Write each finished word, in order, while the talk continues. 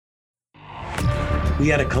We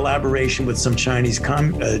had a collaboration with some Chinese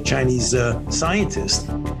scientists.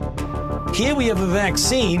 Here we have a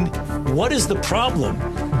vaccine. What is the problem?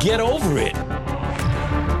 Get over it.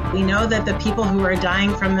 We know that the people who are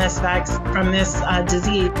dying from this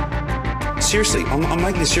disease. Seriously, I'm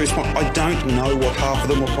making a serious point. I don't know what half of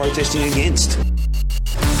them are protesting against.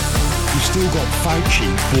 You've still got Fauci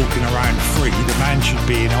walking around free. The man should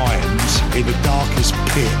be in irons in the darkest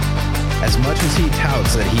pit. As much as he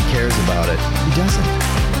touts that he cares about it, he doesn't.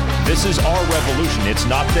 This is our revolution. It's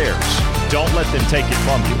not theirs. Don't let them take it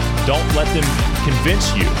from you. Don't let them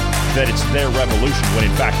convince you that it's their revolution when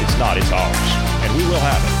in fact it's not. It's ours. And we will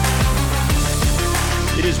have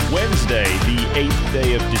it. It is Wednesday, the 8th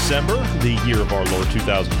day of December, the year of our Lord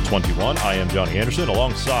 2021. I am Johnny Anderson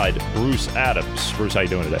alongside Bruce Adams. Bruce, how you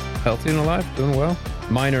doing today? Healthy and alive, doing well.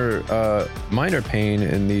 Minor pain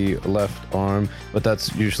in the left arm, but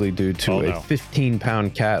that's usually due to a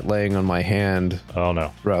 15-pound cat laying on my hand. Oh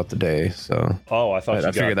no! Throughout the day. So. Oh, I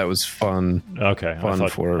figured that was fun. Okay. Fun I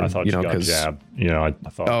thought you got jabbed. I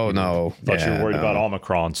thought. Oh no! I thought you were worried about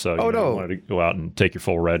Omicron, so you wanted to go out and take your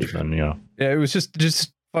full regimen. Yeah, it was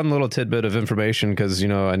just fun little tidbit of information because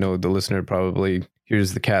I know the listener probably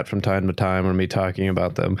hears the cat from time to time or me talking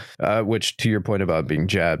about them. Which, to your point about being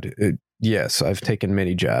jabbed. Yes, I've taken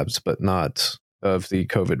many jabs, but not of the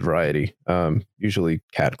COVID variety. Usually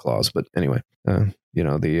cat claws, but anyway,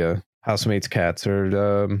 the housemates' cats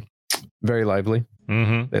are very lively.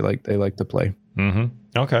 Mm-hmm. They like to play. Mm-hmm.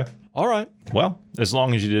 Okay. All right. Well, as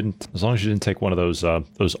long as you didn't take one of those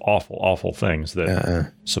awful things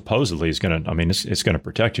that supposedly is going to, it's going to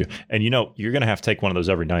protect you. And you're going to have to take one of those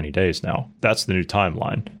every 90 days now. That's the new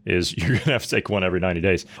timeline, is you're going to have to take one every 90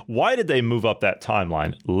 days. Why did they move up that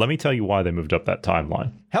timeline? Let me tell you why they moved up that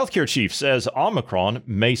timeline. Healthcare chief says Omicron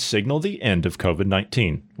may signal the end of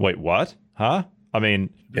COVID-19. Wait, what? Huh?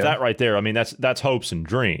 That right there, that's hopes and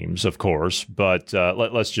dreams, of course, but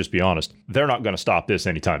let's just be honest. They're not going to stop this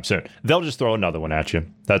anytime soon. They'll just throw another one at you.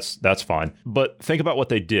 That's fine. But think about what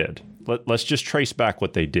they did. Let's just trace back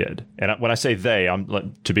what they did. And when I say they,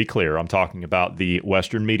 to be clear, I'm talking about the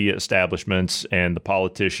Western media establishments and the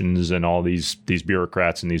politicians and all these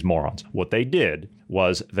bureaucrats and these morons. What they did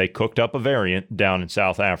was they cooked up a variant down in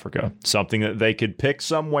South Africa, something that they could pick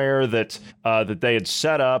somewhere that they had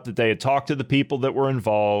set up, that they had talked to the people that were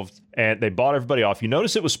involved, and they bought everybody off. You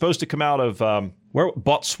notice it was supposed to come out of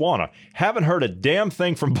Botswana. Haven't heard a damn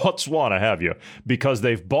thing from Botswana, have you? Because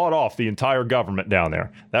they've bought off the entire government down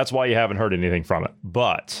there. That's why you haven't heard anything from it.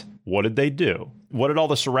 But what did they do? What did all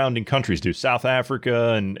the surrounding countries do? South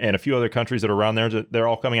Africa and a few other countries that are around there, they're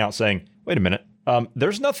all coming out saying, wait a minute.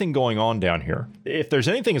 There's nothing going on down here. If there's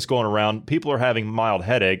anything that's going around, people are having mild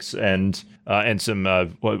headaches and some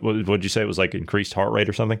what did you say? It was like increased heart rate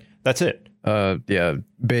or something. That's it. Yeah.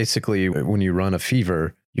 Basically, when you run a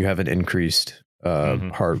fever, you have an increased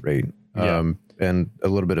heart rate and a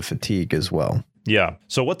little bit of fatigue as well. Yeah.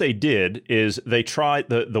 So what they did is they tried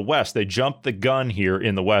the West. They jumped the gun here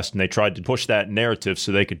in the West, and they tried to push that narrative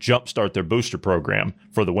so they could jumpstart their booster program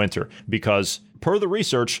for the winter. Because per the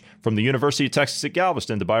research from the University of Texas at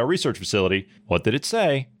Galveston, the bioresearch facility, what did it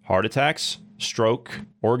say? Heart attacks, stroke,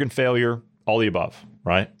 organ failure, all the above,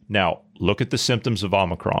 right? Now, look at the symptoms of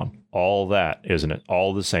Omicron. All that, isn't it?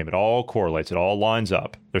 All the same. It all correlates. It all lines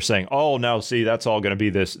up. They're saying, oh, now see, that's all going to be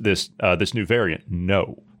this new variant.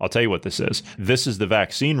 No. I'll tell you what this is. This is the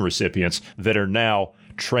vaccine recipients that are now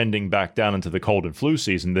trending back down into the cold and flu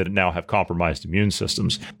season that now have compromised immune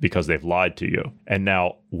systems because they've lied to you. And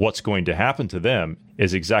now what's going to happen to them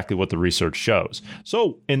is exactly what the research shows.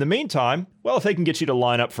 So in the meantime, well, if they can get you to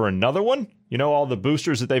line up for another one, all the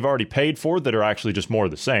boosters that they've already paid for that are actually just more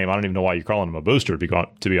of the same. I don't even know why you're calling them a booster,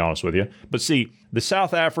 to be honest with you. But see, the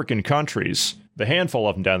South African countries, the handful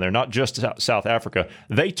of them down there, not just South Africa,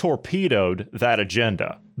 they torpedoed that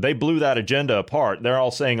agenda. They blew that agenda apart. They're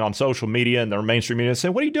all saying on social media and their mainstream media,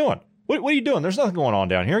 saying, what are you doing? What are you doing? There's nothing going on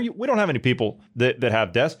down here. We don't have any people that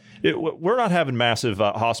have deaths. We're not having massive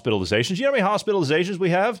hospitalizations. You know how many hospitalizations we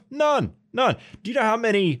have? None. Do you know how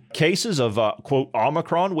many cases of, quote,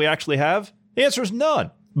 Omicron we actually have? The answer is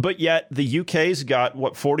none. But yet the UK's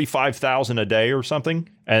got, 45,000 a day or something?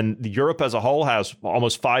 And Europe as a whole has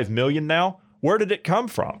almost 5 million now? Where did it come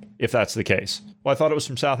from, if that's the case? Well, I thought it was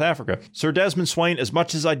from South Africa. Sir Desmond Swayne, as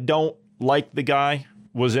much as I don't like the guy,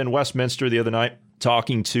 was in Westminster the other night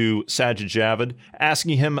talking to Sajid Javid,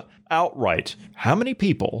 asking him outright, how many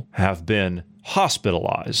people have been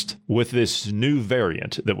hospitalized with this new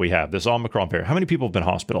variant that we have, this Omicron variant? How many people have been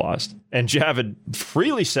hospitalized? And Javid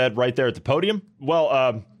freely said right there at the podium,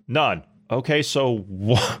 well, none. Okay, so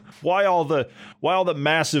why all the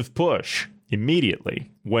massive push?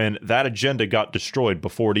 immediately, when that agenda got destroyed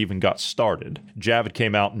before it even got started, Javid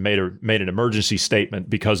came out and made an emergency statement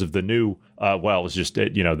because of the new, it's just,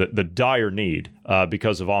 the dire need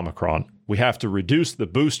because of Omicron. We have to reduce the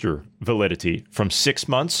booster validity from 6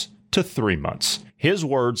 months to 3 months. His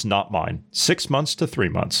words, not mine. 6 months to 3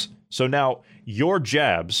 months. So now your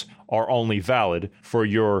jabs are only valid for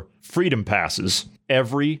your freedom passes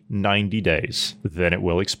every 90 days. Then it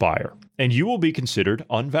will expire. And you will be considered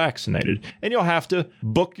unvaccinated. And you'll have to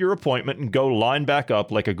book your appointment and go line back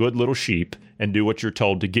up like a good little sheep and do what you're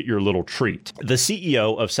told to get your little treat. The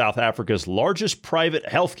CEO of South Africa's largest private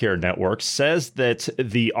healthcare network says that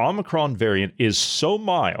the Omicron variant is so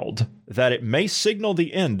mild that it may signal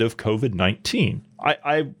the end of COVID-19.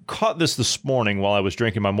 I caught this morning while I was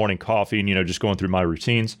drinking my morning coffee and, just going through my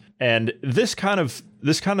routines. And this kind of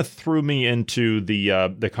threw me into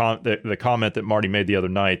the comment that Marty made the other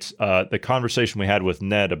night, the conversation we had with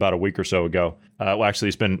Ned about a week or so ago. Actually,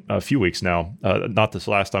 it's been a few weeks now, not this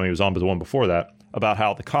last time he was on, but the one before that, about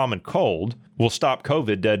how the common cold will stop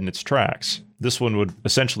COVID dead in its tracks. This one would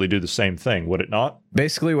essentially do the same thing, would it not?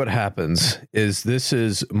 Basically, what happens is this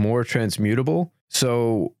is more transmutable.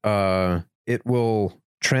 So it will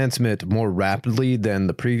transmit more rapidly than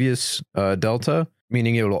the previous Delta,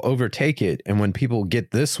 meaning it will overtake it. And when people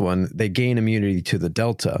get this one, they gain immunity to the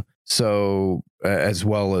Delta. So as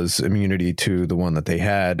well as immunity to the one that they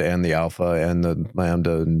had and the Alpha and the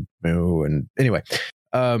Lambda and Mu. And anyway,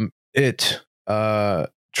 it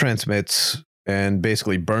transmits and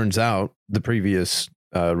basically burns out the previous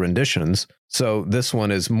renditions. So this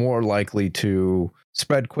one is more likely to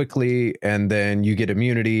spread quickly, and then you get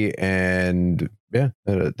immunity, and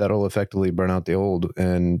that'll effectively burn out the old.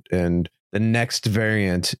 And the next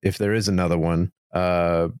variant, if there is another one,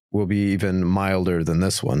 will be even milder than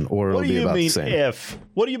this one, or it'll be about the same.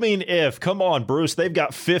 What do you mean if? Come on, Bruce. They've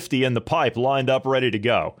got 50 in the pipe lined up, ready to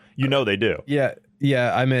go. They do. Yeah.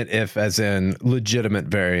 I meant if, as in legitimate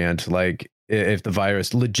variant, like if the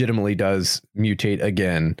virus legitimately does mutate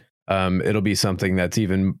again. It'll be something that's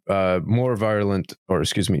even more virulent,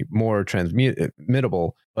 more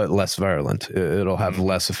transmittable, but less virulent. It'll have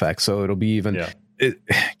less effect. So it'll be even.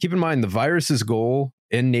 Keep in mind, the virus's goal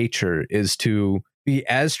in nature is to be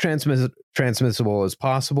as transmissible as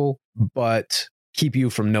possible, but keep you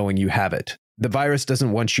from knowing you have it. The virus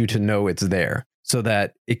doesn't want you to know it's there so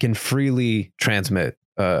that it can freely transmit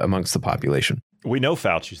amongst the population. We know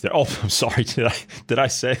Fauci's there. Oh, I'm sorry. Did I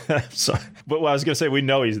say that? I'm sorry. But I was going to say, we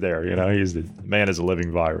know he's there. He's the man is a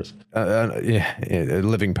living virus. A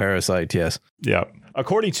living parasite. Yes. Yeah.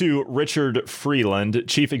 According to Richard Freeland,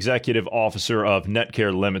 Chief Executive Officer of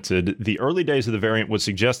Netcare Limited, the early days of the variant would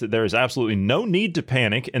suggest that there is absolutely no need to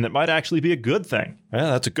panic, and that might actually be a good thing.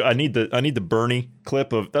 Yeah, I need the Bernie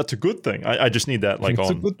clip of that's a good thing. I just need that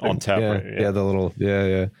on tap.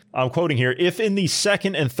 Yeah. I'm quoting here: if in the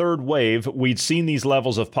second and third wave we'd seen these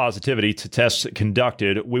levels of positivity to tests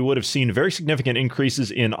conducted, we would have seen very significant increases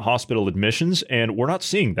in hospital admissions, and we're not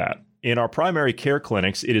seeing that. In our primary care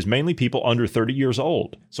clinics, it is mainly people under 30 years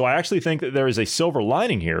old. So I actually think that there is a silver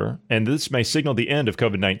lining here, and this may signal the end of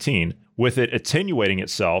COVID-19, with it attenuating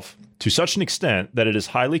itself to such an extent that it is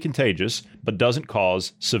highly contagious, but doesn't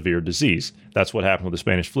cause severe disease. That's what happened with the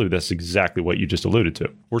Spanish flu. That's exactly what you just alluded to.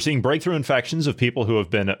 We're seeing breakthrough infections of people who have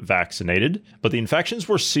been vaccinated, but the infections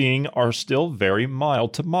we're seeing are still very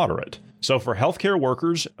mild to moderate. So for healthcare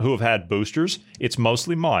workers who have had boosters, it's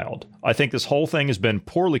mostly mild. I think this whole thing has been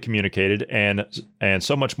poorly communicated and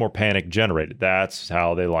so much more panic generated. That's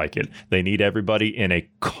how they like it. They need everybody in a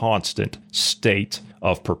constant state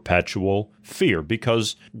of perpetual fear,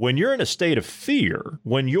 because when you're in a state of fear,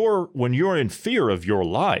 when you're in fear of your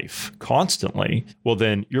life constantly, well,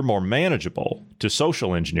 then you're more manageable to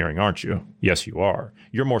social engineering, aren't you? Yes, you are.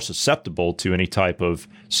 You're more susceptible to any type of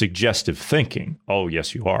suggestive thinking. Oh,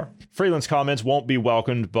 yes, you are. Freeland's comments won't be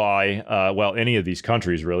welcomed by, any of these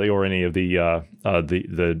countries, really, or any of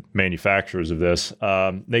the manufacturers of this.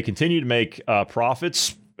 They continue to make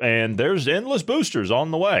profits, and there's endless boosters on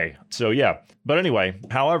the way. So, yeah. But anyway,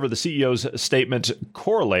 however, the CEO's statement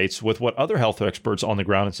correlates with what other health experts on the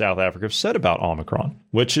ground in South Africa have said about Omicron,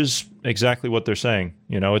 which is exactly what they're saying.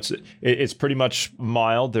 It's pretty much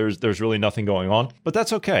mild. There's really nothing going on, but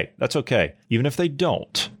that's okay. That's okay. Even if they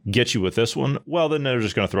don't get you with this one, well, then they're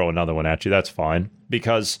just going to throw another one at you. That's fine.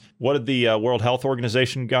 Because what did the World Health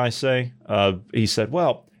Organization guy say? He said,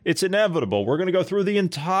 well, it's inevitable. We're going to go through the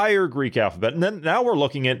entire Greek alphabet. And then now we're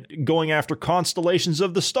looking at going after constellations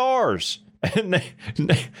of the stars. and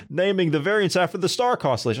naming the variants after the star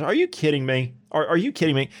constellation. Are you kidding me? Are you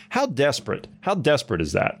kidding me? How desperate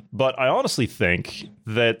is that? But I honestly think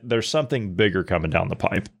that there's something bigger coming down the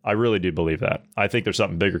pipe. I really do believe that. I think there's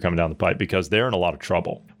something bigger coming down the pipe because they're in a lot of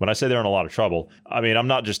trouble. When I say they're in a lot of trouble, I mean, I'm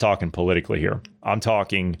not just talking politically here. I'm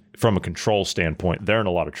talking from a control standpoint. They're in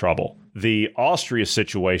a lot of trouble. The Austria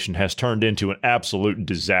situation has turned into an absolute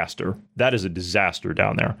disaster. That is a disaster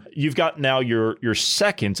down there. You've got now your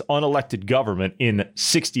second unelected government in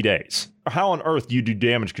 60 days. How on earth do you do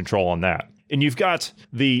damage control on that? And you've got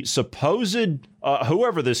the supposed,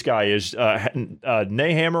 whoever this guy is,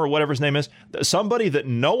 Nehammer or whatever his name is, somebody that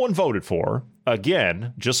no one voted for,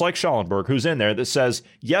 again, just like Schallenberg, who's in there, that says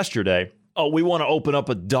yesterday, oh, we want to open up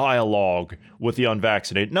a dialogue with the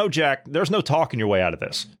unvaccinated. No, Jack, there's no talking your way out of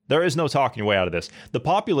this. There is no talking your way out of this. The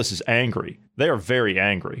populace is angry. They are very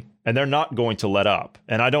angry, and they're not going to let up.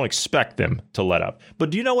 And I don't expect them to let up. But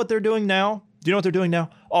do you know what they're doing now? Do you know what they're doing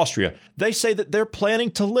now? Austria. They say that they're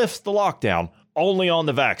planning to lift the lockdown only on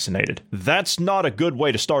the vaccinated. That's not a good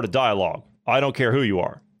way to start a dialogue. I don't care who you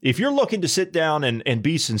are. If you're looking to sit down and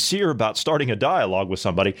be sincere about starting a dialogue with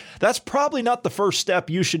somebody, that's probably not the first step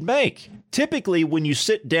you should make. Typically, when you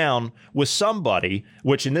sit down with somebody,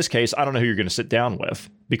 which in this case, I don't know who you're going to sit down with,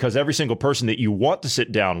 because every single person that you want to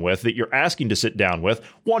sit down with, that you're asking to sit down with,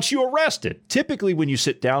 wants you arrested. Typically, when you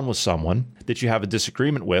sit down with someone that you have a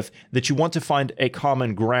disagreement with, that you want to find a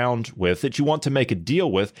common ground with, that you want to make a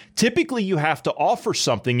deal with, typically you have to offer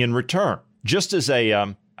something in return. Just as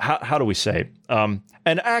a, how do we say, an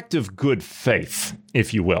act of good faith,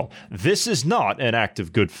 if you will. This is not an act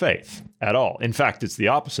of good faith at all. In fact, it's the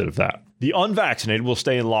opposite of that. The unvaccinated will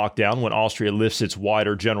stay in lockdown when Austria lifts its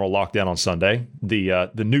wider general lockdown on Sunday. The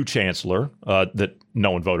new chancellor that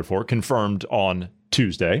no one voted for confirmed on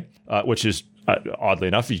Tuesday, which is oddly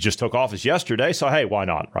enough, he just took office yesterday. So, hey, why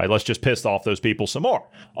not, right? Let's just piss off those people some more.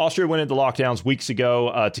 Austria went into lockdowns weeks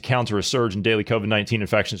ago to counter a surge in daily COVID-19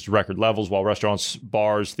 infections to record levels, while restaurants,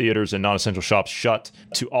 bars, theaters, and non-essential shops shut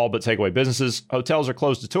to all but takeaway businesses. Hotels are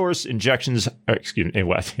closed to tourists. Injections, I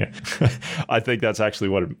think that's actually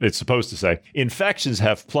what it's supposed to say. Infections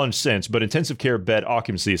have plunged since, but intensive care bed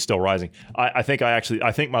occupancy is still rising. I think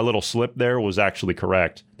my little slip there was actually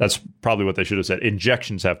correct. That's probably what they should have said.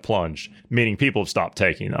 Injections have plunged, meaning people have stopped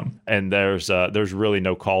taking them, and there's really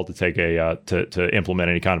no call to take to implement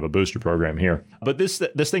any kind of a booster program here. But this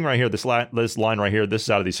thing right here, this line right here, this is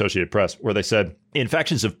out of the Associated Press, where they said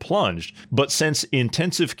infections have plunged, but since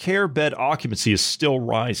intensive care bed occupancy is still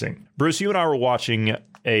rising. Bruce, you and I were watching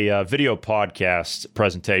a video podcast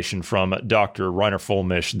presentation from Dr. Rainer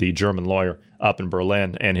Fulmisch, the German lawyer up in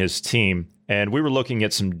Berlin, and his team. And we were looking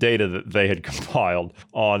at some data that they had compiled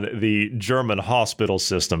on the German hospital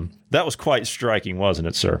system. That was quite striking, wasn't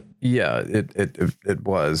it, sir? Yeah, it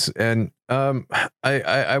was. And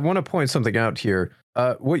I want to point something out here.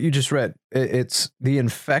 What you just read, it's the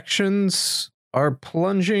infections are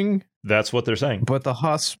plunging. That's what they're saying. But the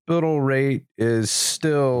hospital rate is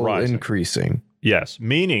still rising. Increasing. Yes,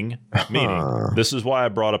 meaning this is why I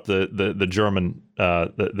brought up the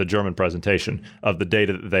German presentation of the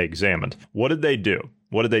data that they examined. What did they do?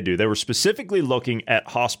 They were specifically looking at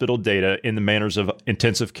hospital data in the manners of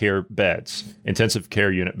intensive care beds, intensive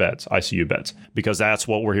care unit beds, ICU beds, because that's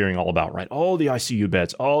what we're hearing all about, right? All the ICU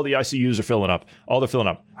beds, all the ICUs are filling up. They're filling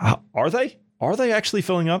up. Are they? Are they actually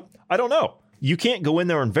filling up? I don't know. You can't go in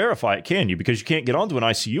there and verify it, can you? Because you can't get onto an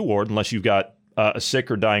ICU ward unless you've got a sick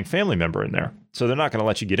or dying family member in there. So they're not going to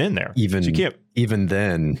let you get in there. Even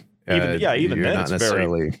then, it's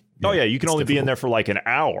very. Oh yeah, you can only be in there for like an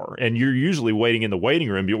hour, and you're usually waiting in the waiting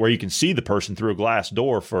room where you can see the person through a glass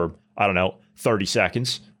door for 30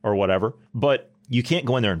 seconds or whatever. But you can't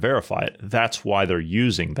go in there and verify it. That's why they're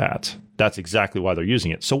using that. That's exactly why they're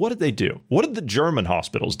using it. So what did they do? What did the German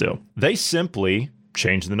hospitals do? They simply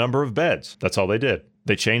changed the number of beds. That's all they did.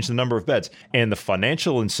 They changed the number of beds, and the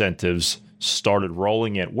financial incentives started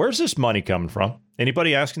rolling in. Where's this money coming from?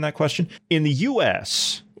 Anybody asking that question? In the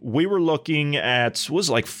U.S., we were looking at, was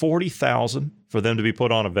it like 40,000 for them to be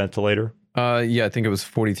put on a ventilator? Yeah, I think it was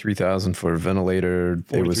 43,000 for a ventilator.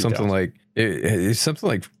 It was something like it's something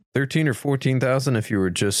like 13 or 14,000 if you were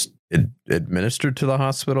just administered to the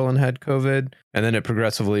hospital and had COVID, and then it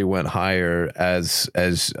progressively went higher as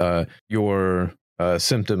your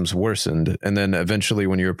symptoms worsened, and then eventually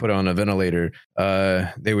when you were put on a ventilator,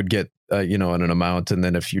 they would get an amount, and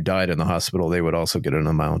then if you died in the hospital, they would also get an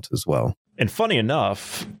amount as well. And funny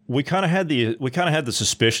enough, we kind of had the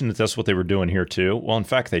suspicion that that's what they were doing here too. Well, in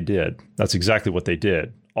fact, they did. That's exactly what they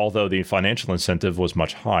did, although the financial incentive was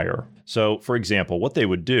much higher. So, for example, what they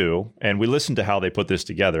would do, and we listened to how they put this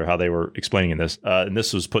together, how they were explaining this, and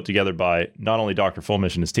this was put together by not only Dr.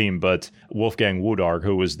 Fulmish and his team, but Wolfgang Wodarg,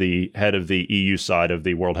 who was the head of the EU side of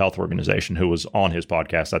the World Health Organization, who was on his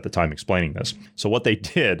podcast at the time explaining this. So what they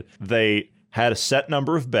did, they had a set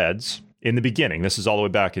number of beds in the beginning. This is all the way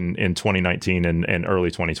back in 2019 and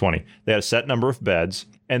early 2020. They had a set number of beds,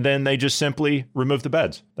 and then they just simply removed the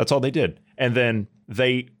beds. That's all they did. And then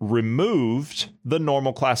they removed the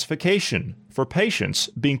normal classification for patients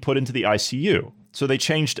being put into the ICU. So they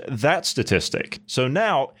changed that statistic. So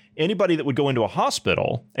now anybody that would go into a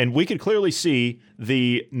hospital, and we could clearly see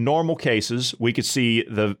the normal cases, we could see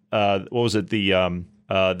the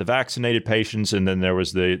the vaccinated patients, and then there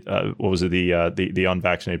was the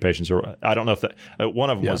unvaccinated patients, or I don't know if that one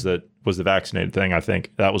of them was the vaccinated thing. I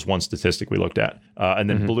think that was one statistic we looked at, and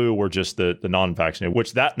then blue were just the non-vaccinated,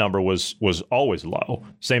 which that number was always low.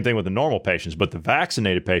 Same thing with the normal patients, but the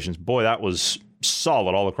vaccinated patients, boy, that was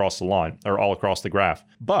solid all across the line, or all across the graph.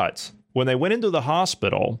 But when they went into the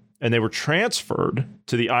hospital and they were transferred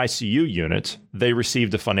to the ICU unit, they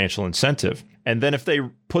received a financial incentive. And then if they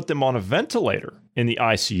put them on a ventilator in the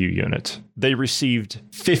ICU unit, they received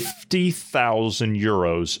 50,000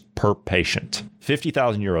 euros per patient.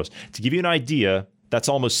 50,000 euros. To give you an idea, that's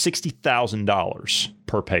almost $60,000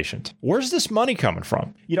 per patient. Where's this money coming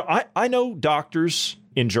from? You know, I know doctors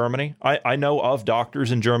in Germany. I know of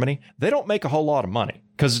doctors in Germany. They don't make a whole lot of money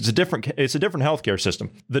because it's a different healthcare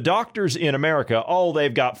system. The doctors in America,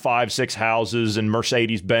 they've got 5-6 houses and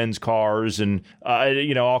Mercedes-Benz cars and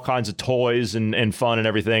all kinds of toys and fun and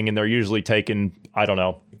everything, and they're usually taking, I don't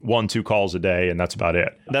know, 1-2 calls a day, and that's about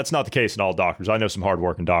it. That's not the case in all doctors. I know some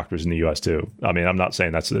hardworking doctors in the U.S. too. I mean, I'm not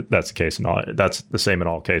saying that's the case in all. That's the same in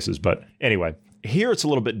all cases, but anyway, here it's a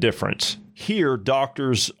little bit different. Here,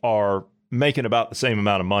 doctors are making about the same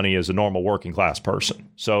amount of money as a normal working class person.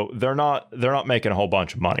 So they're not making a whole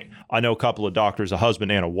bunch of money. I know a couple of doctors, a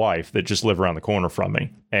husband and a wife, that just live around the corner from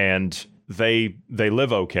me, and they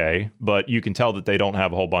live okay, but you can tell that they don't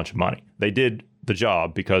have a whole bunch of money. They did the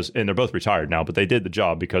job and they're both retired now, but they did the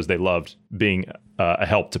job because they loved being a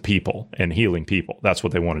help to people and healing people. That's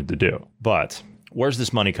what they wanted to do. But where's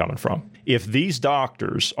this money coming from? If these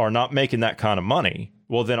doctors are not making that kind of money,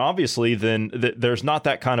 well, then obviously there's not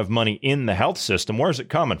that kind of money in the health system. Where's it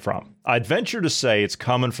coming from? I'd venture to say it's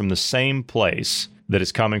coming from the same place that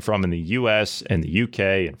it's coming from in the US and the UK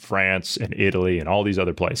and France and Italy and all these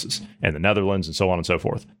other places, and the Netherlands and so on and so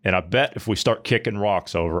forth. And I bet if we start kicking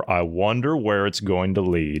rocks over, I wonder where it's going to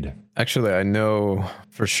lead. Actually, I know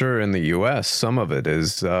for sure in the US, some of it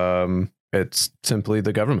is it's simply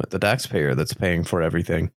the government, the taxpayer, that's paying for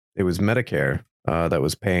everything. It was Medicare that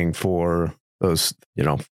was paying for those,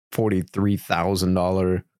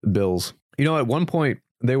 $43,000 bills. At one point,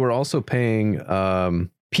 they were also paying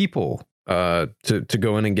people to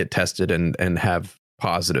go in and get tested and have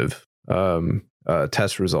positive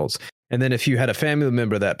test results. And then if you had a family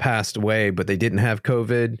member that passed away, but they didn't have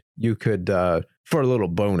COVID, you could, for a little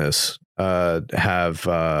bonus, have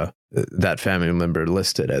that family member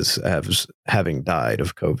listed as having died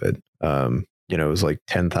of COVID. It was like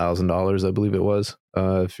 $10,000, I believe it was,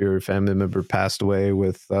 if your family member passed away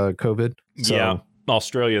with COVID. So, yeah.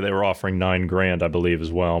 Australia, they were offering $9,000, I believe,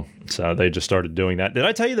 as well. So they just started doing that. Did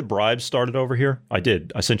I tell you the bribes started over here? I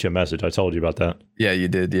did. I sent you a message. I told you about that. Yeah, you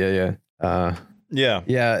did. Yeah. Yeah.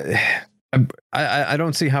 I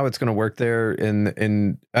don't see how it's going to work there.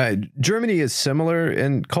 In Germany is similar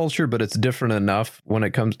in culture, but it's different enough when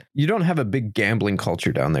it comes. You don't have a big gambling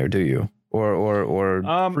culture down there, do you?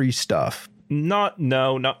 Or free stuff. Not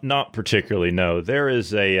particularly. No, there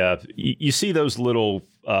is you see those little,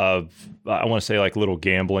 I want to say like little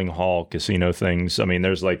gambling hall casino things. I mean,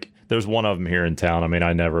 there's one of them here in town. I mean,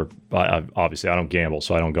 obviously I don't gamble,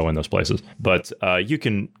 so I don't go in those places, but you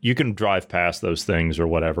can drive past those things or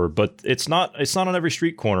whatever, but it's not on every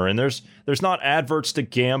street corner. And there's not adverts to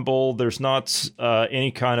gamble. There's not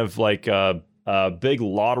any kind of like, big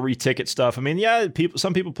lottery ticket stuff. I mean, yeah,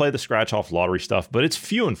 some people play the scratch off lottery stuff, but it's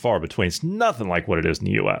few and far between. It's nothing like what it is in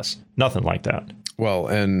the US. Nothing like that. Well,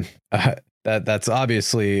 and that's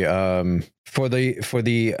obviously for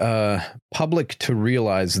the public to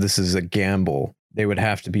realize this is a gamble, they would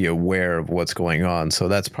have to be aware of what's going on. So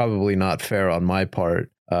that's probably not fair on my part,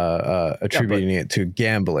 attributing it to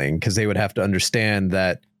gambling, because they would have to understand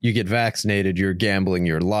that you get vaccinated, you're gambling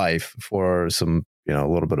your life for some a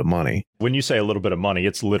little bit of money. When you say a little bit of money,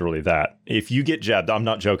 it's literally that. If you get jabbed, I'm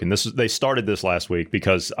not joking. They started this last week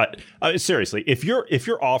because seriously, if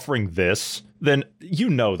you're offering this, then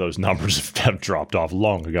those numbers have dropped off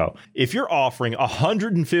long ago. If you're offering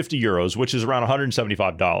 150 euros, which is around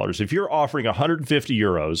 $175, if you're offering 150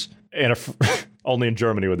 euros and only in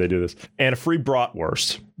Germany would they do this, and a free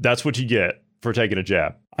bratwurst, that's what you get for taking a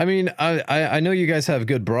jab. I mean, I know you guys have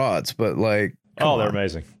good brats, but like, they're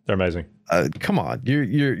amazing. They're amazing. Come on,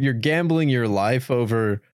 you're gambling your life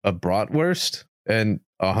over a bratwurst and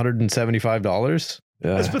 $175.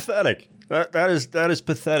 Yeah. That's pathetic. That is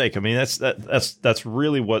pathetic. I mean, that's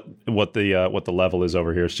really what the level is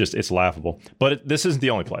over here. It's laughable. But this isn't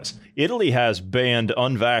the only place. Italy has banned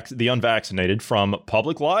the unvaccinated from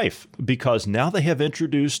public life because now they have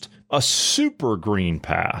introduced a super green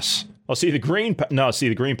pass. Oh, the green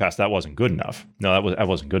pass, that wasn't good enough. No, that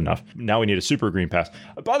wasn't good enough. Now we need a super green pass.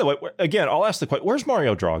 By the way, again, I'll ask the question: where's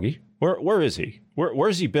Mario Draghi? Where is he?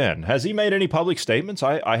 Where's he been? Has he made any public statements?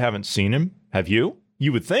 I haven't seen him. Have you?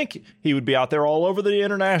 You would think he would be out there all over the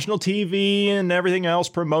international TV and everything else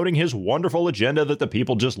promoting his wonderful agenda that the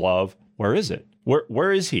people just love. Where is it?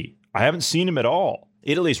 Where is he? I haven't seen him at all.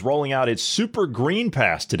 Italy's rolling out its super green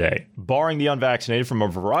pass today, barring the unvaccinated from a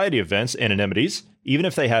variety of events and amenities, even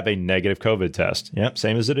if they have a negative COVID test. Yep,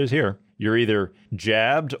 same as it is here. You're either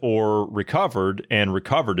jabbed or recovered, and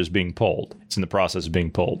recovered is being pulled. It's in the process of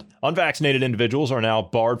being pulled. Unvaccinated individuals are now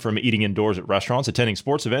barred from eating indoors at restaurants, attending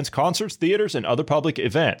sports events, concerts, theaters, and other public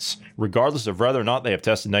events, regardless of whether or not they have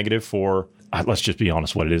tested negative for, let's just be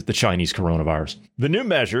honest what it is, the Chinese coronavirus. The new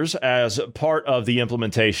measures, as part of the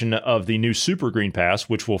implementation of the new Super Green Pass,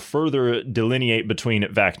 which will further delineate between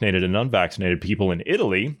vaccinated and unvaccinated people in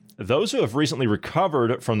Italy, those who have recently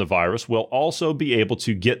recovered from the virus will also be able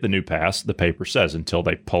to get the new pass, the paper says, until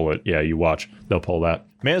they pull it. Yeah, you watch. They'll pull that.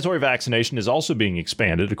 Mandatory vaccination is also being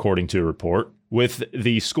expanded, according to a report, with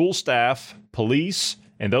the school staff, police,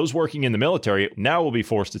 and those working in the military now will be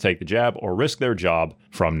forced to take the jab or risk their job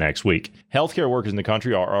from next week. Healthcare workers in the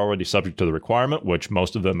country are already subject to the requirement, which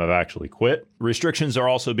most of them have actually quit. Restrictions are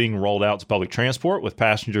also being rolled out to public transport, with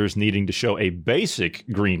passengers needing to show a basic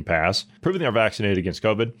green pass, proving they are vaccinated against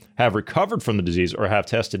COVID, have recovered from the disease, or have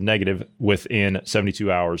tested negative within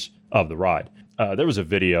 72 hours of the ride. There was a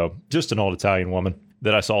video, just an old Italian woman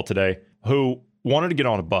that I saw today, who wanted to get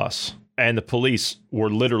on a bus, and the police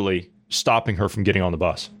were literally stopping her from getting on the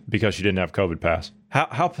bus because she didn't have COVID pass.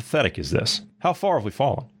 How pathetic is this? How far have we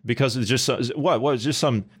fallen? Because it's just it's just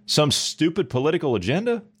some stupid political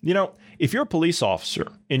agenda? If you're a police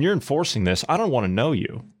officer and you're enforcing this, I don't want to know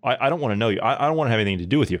you. I don't want to know you. I don't want to have anything to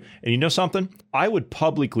do with you. And you know something? I would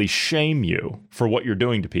publicly shame you for what you're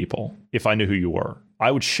doing to people if I knew who you were.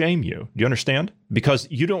 I would shame you. Do you understand? Because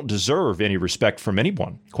you don't deserve any respect from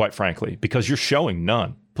anyone, quite frankly, because you're showing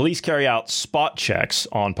none. Police carry out spot checks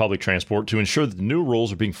on public transport to ensure that the new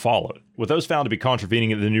rules are being followed, with those found to be contravening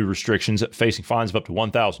the new restrictions facing fines of up to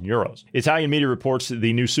 1,000 euros. Italian media reports that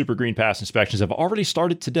the new Super Green Pass inspections have already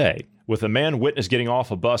started today, with a man witness getting off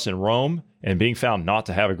a bus in Rome and being found not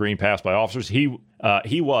to have a green pass by officers.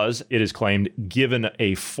 He was, it is claimed, given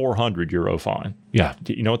a 400 euro fine. Yeah,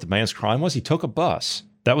 do you know what the man's crime was? He took a bus.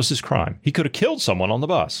 That was his crime. He could have killed someone on the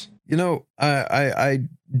bus. I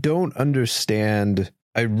don't understand.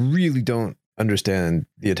 I really don't understand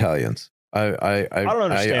the Italians. I don't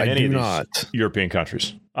understand any of these European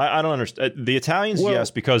countries. I don't understand the Italians. Well,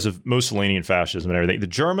 yes, because of Mussolini and fascism and everything. The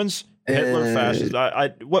Germans, Hitler, fascism.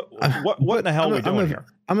 What in the hell are we doing here?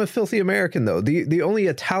 I'm a filthy American, though. The only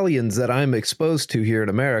Italians that I'm exposed to here in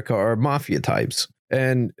America are mafia types,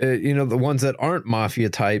 and the ones that aren't mafia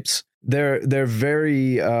types, they're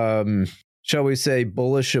very shall we say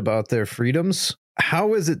bullish about their freedoms.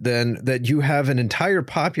 How is it then that you have an entire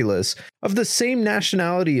populace of the same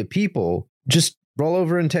nationality of people just roll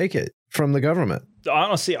over and take it from the government?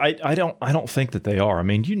 Honestly, I don't think that they are. I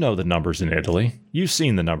mean, the numbers in Italy. You've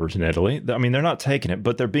seen the numbers in Italy. I mean, they're not taking it,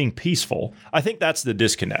 but they're being peaceful. I think that's the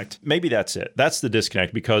disconnect. Maybe that's it. That's the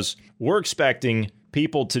disconnect, because we're expecting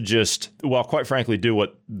people to just, quite frankly, do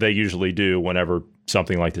what they usually do whenever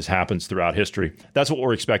something like this happens throughout history. That's what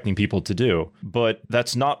we're expecting people to do, but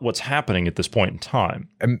that's not what's happening at this point in time.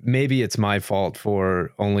 And maybe it's my fault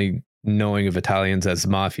for only knowing of Italians as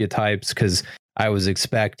mafia types, because I was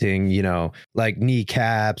expecting, like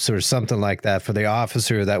kneecaps or something like that for the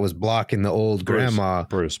officer that was blocking the old grandma.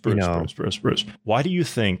 Bruce. Why do you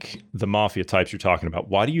think the mafia types you're talking about,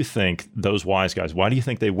 why do you think those wise guys, why do you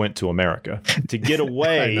think they went to America? To get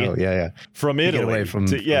away from Italy.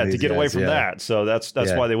 To get away from that. So that's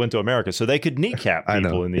why they went to America. So they could kneecap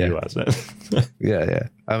people in the U.S. Yeah.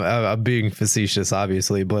 I'm being facetious,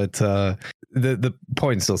 obviously, but the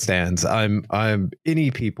point still stands. I'm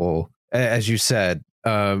any people, as you said,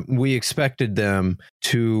 we expected them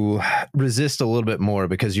to resist a little bit more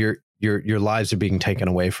because your lives are being taken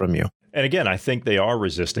away from you. And again, I think they are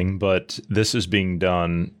resisting, but this is being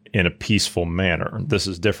done in a peaceful manner. This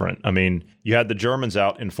is different. I mean, you had the Germans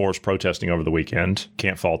out in force protesting over the weekend.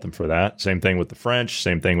 Can't fault them for that. Same thing with the French.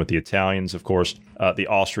 Same thing with the Italians, of course. The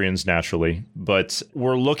Austrians, naturally. But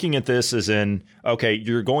we're looking at this as in, okay,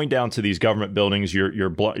 you're going down to these government buildings. You're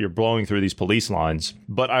blowing through these police lines.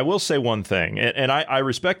 But I will say one thing, and I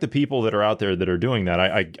respect the people that are out there that are doing that.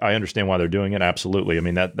 I understand why they're doing it. Absolutely. I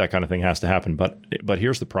mean, that kind of thing has to happen. But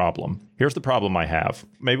here's the problem. Here's the problem I have.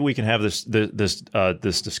 Maybe we can have this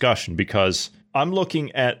discussion, because I'm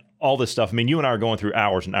looking at all this stuff. I mean, you and I are going through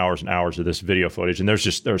hours and hours and hours of this video footage, and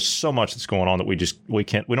there's so much that's going on that we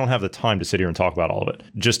don't have the time to sit here and talk about all of it.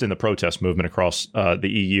 Just in the protest movement across the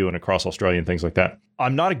EU and across Australia and things like that.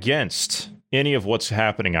 I'm not against any of what's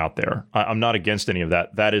happening out there. I'm not against any of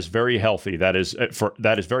that. That is very healthy. That is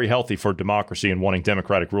very healthy for democracy and wanting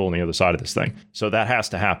democratic rule on the other side of this thing. So that has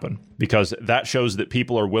to happen, because that shows that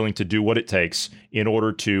people are willing to do what it takes in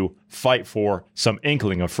order to fight for some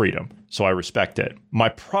inkling of freedom. So I respect it. My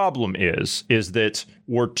problem is that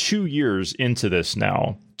we're 2 years into this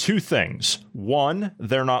now. Two things. One,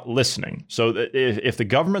 they're not listening. So if the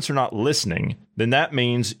governments are not listening, then that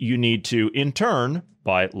means you need to, in turn,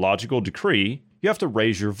 by logical decree, you have to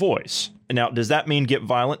raise your voice. Now, does that mean get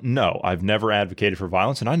violent? No, I've never advocated for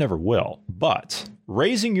violence, and I never will. But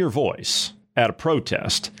raising your voice at a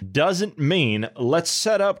protest doesn't mean let's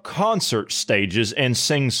set up concert stages and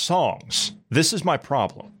sing songs. This is my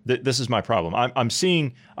problem. This is my problem. I'm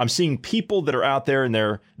seeing people that are out there and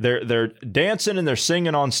they're dancing and they're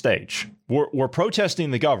singing on stage. We're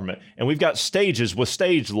protesting the government, and we've got stages with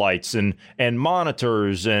stage lights and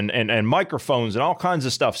monitors and microphones and all kinds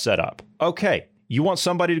of stuff set up. Okay, you want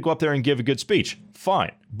somebody to go up there and give a good speech.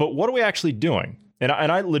 Fine. But what are we actually doing? And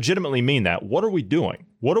I legitimately mean that. What are we doing?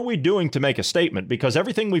 What are we doing to make a statement? Because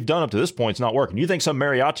everything we've done up to this point is not working. You think some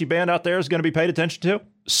mariachi band out there is going to be paid attention to?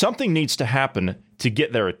 Something needs to happen to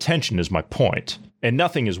get their attention, is my point. And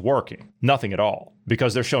nothing is working. Nothing at all.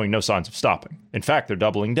 Because they're showing no signs of stopping. In fact, they're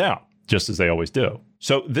doubling down, just as they always do.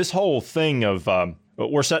 So this whole thing of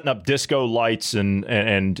we're setting up disco lights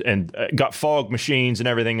and got fog machines and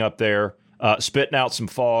everything up there, spitting out some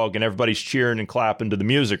fog, and everybody's cheering and clapping to the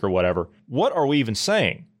music or whatever. What are we even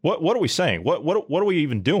saying? What are we saying? What are we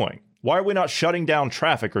even doing? Why are we not shutting down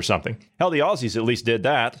traffic or something? Hell, the Aussies at least did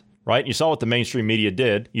that, right? You saw what the mainstream media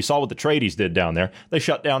did. You saw what the tradies did down there. They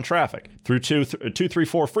shut down traffic through 2, 3,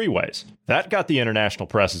 4 freeways. That got the international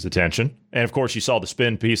press's attention. And of course, you saw the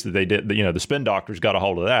spin piece that they did. The spin doctors got a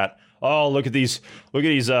hold of that. Oh, look at these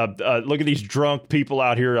drunk people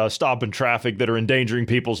out here stopping traffic that are endangering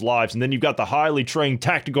people's lives. And then you've got the highly trained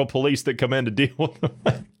tactical police that come in to deal with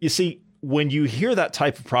them. You see, when you hear that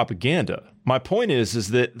type of propaganda, my point is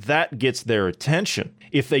that gets their attention.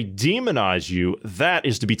 If they demonize you, that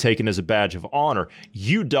is to be taken as a badge of honor.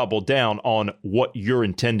 You double down on what you're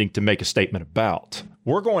intending to make a statement about.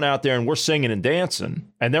 We're going out there and we're singing and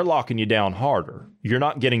dancing, and they're locking you down harder. You're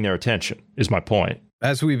not getting their attention, is my point.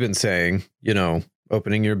 As we've been saying,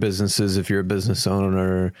 opening your businesses if you're a business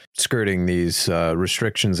owner, skirting these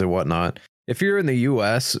restrictions and whatnot. If you're in the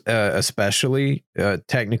U.S., especially,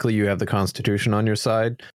 technically you have the Constitution on your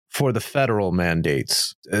side for the federal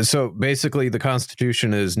mandates. So basically, the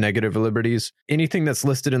Constitution is negative liberties. Anything that's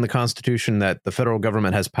listed in the Constitution that the federal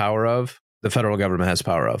government has power of, the federal government has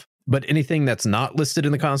power of. But anything that's not listed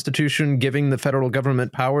in the Constitution giving the federal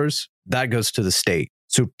government powers, that goes to the state.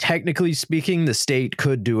 So technically speaking, the state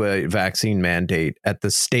could do a vaccine mandate at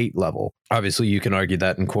the state level. Obviously, you can argue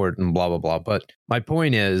that in court and blah, blah, blah. But my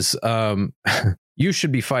point is, you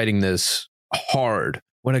should be fighting this hard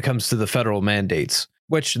when it comes to the federal mandates,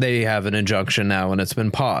 which they have an injunction now and it's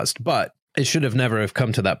been paused. But it should have never have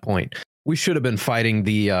come to that point. We should have been fighting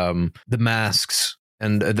the masks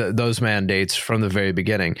and those mandates from the very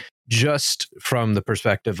beginning, just from the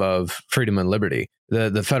perspective of freedom and liberty.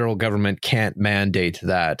 The federal government can't mandate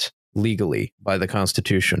that legally by the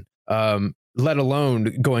Constitution, let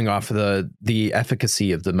alone going off the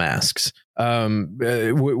efficacy of the masks.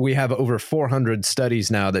 We have over 400 studies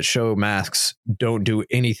now that show masks don't do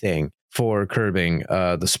anything for curbing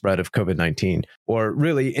the spread of COVID-19 or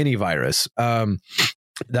really any virus.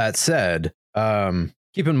 That said,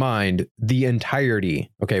 keep in mind the entirety.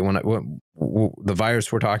 Okay, when the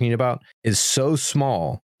virus we're talking about is so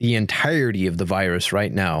small, the entirety of the virus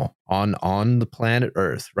right now on the planet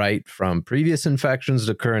Earth, right, from previous infections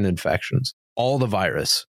to current infections, all the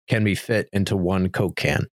virus can be fit into one Coke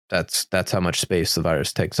can. That's how much space the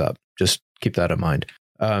virus takes up. Just keep that in mind.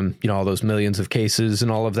 All those millions of cases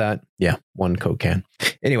and all of that. Yeah, one Coke can.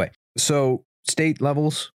 Anyway, so state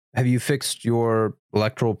levels, have you fixed your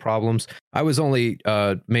electoral problems? I was only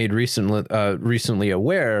made recently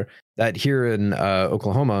aware that here in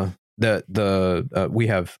Oklahoma, that we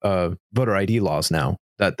have voter ID laws now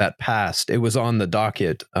that passed. It was on the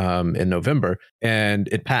docket in November, and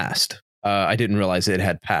it passed. I didn't realize it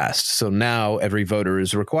had passed. So now every voter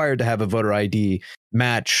is required to have a voter ID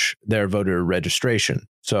match their voter registration.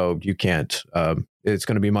 So you can't. It's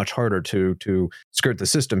going to be much harder to skirt the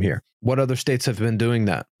system here. What other states have been doing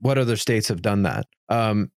that? What other states have done that?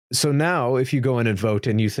 So now, if you go in and vote,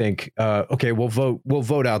 and you think, okay, we'll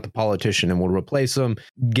vote out the politician, and we'll replace them,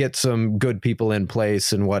 get some good people in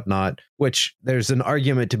place and whatnot. Which there's an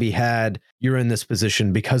argument to be had. You're in this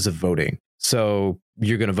position because of voting, so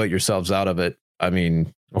you're going to vote yourselves out of it. I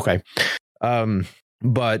mean, okay,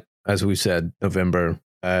 but as we said, November,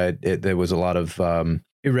 there was a lot of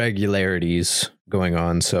irregularities going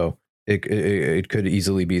on, so it could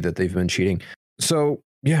easily be that they've been cheating. So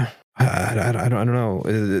yeah, I don't know.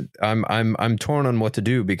 I'm torn on what to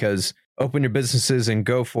do, because open your businesses and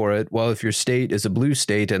go for it. Well, if your state is a blue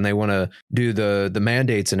state and they want to do the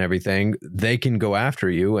mandates and everything, they can go after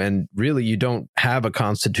you. And really, you don't have a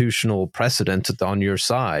constitutional precedent on your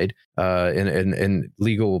side in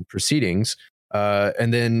legal proceedings.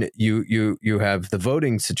 And then you have the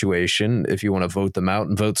voting situation. If you want to vote them out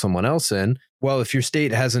and vote someone else in, well, if your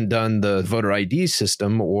state hasn't done the voter ID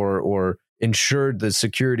system or ensured the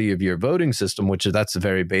security of your voting system, which that's the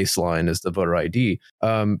very baseline is the voter ID,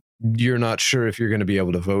 you're not sure if you're going to be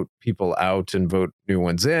able to vote people out and vote new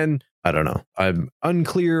ones in. I don't know. I'm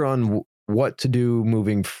unclear on what to do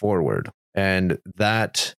moving forward, and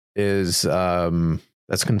that is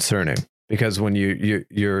that's concerning, because when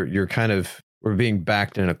you're kind of, we're being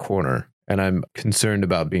backed in a corner, and I'm concerned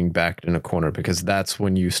about being backed in a corner, because that's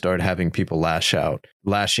when you start having people lash out.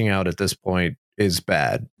 Lashing out at this point is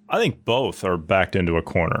bad. I think both are backed into a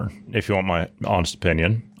corner, if you want my honest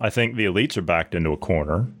opinion. I think the elites are backed into a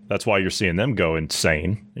corner. That's why you're seeing them go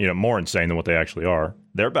insane, more insane than what they actually are.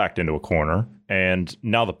 They're backed into a corner. And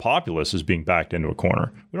now the populace is being backed into a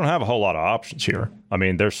corner. We don't have a whole lot of options here. I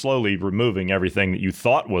mean, they're slowly removing everything that you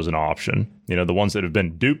thought was an option. The ones that have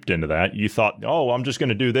been duped into that. You thought, oh, I'm just going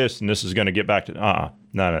to do this and this is going to get back to,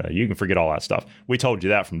 no. You can forget all that stuff. We told you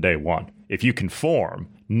that from day one. If you conform,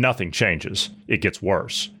 nothing changes. It gets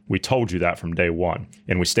worse. We told you that from day one,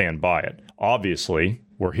 and we stand by it. Obviously,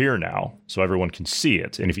 we're here now, so everyone can see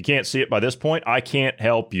it. And if you can't see it by this point, I can't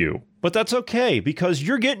help you. But that's okay, because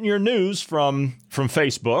you're getting your news from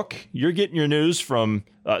Facebook. You're getting your news from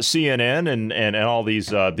CNN and all these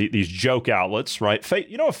joke outlets, right?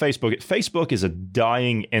 You know what Facebook is a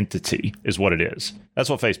dying entity, is what it is. That's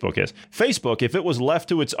what Facebook is. Facebook, if it was left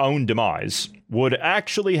to its own demise, would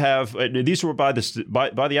actually have, these were by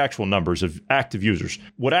the actual numbers of active users,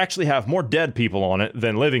 would actually have more dead people on it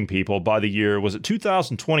than living people by the year, was it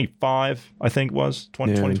 2025, I think was?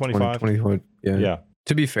 2025? Yeah.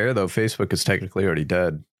 To be fair, though, Facebook is technically already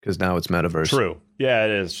dead, because now it's metaverse. True. Yeah,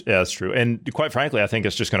 it is. Yeah, that's true. And quite frankly, I think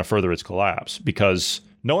it's just going to further its collapse, because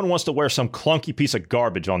no one wants to wear some clunky piece of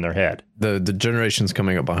garbage on their head. The generations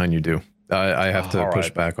coming up behind you do. I have to push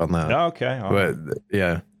back on that. Okay. But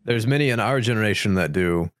yeah, there's many in our generation that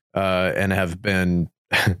do and have been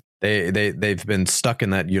they've been stuck in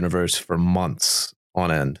that universe for months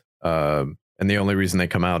on end. And the only reason they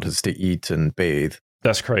come out is to eat and bathe.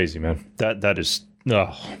 That's crazy, man. That is.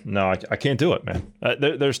 No, I can't do it, man.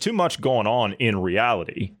 There's too much going on in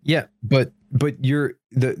reality. Yeah, but you're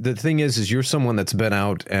the thing is you're someone that's been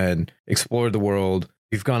out and explored the world.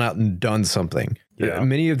 You've gone out and done something. Yeah.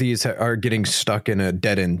 Many of these are getting stuck in a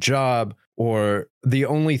dead-end job, or the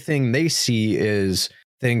only thing they see is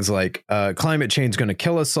things like climate change is going to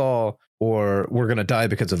kill us all, or we're going to die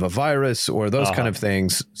because of a virus, or those kind of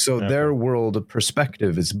things. So their world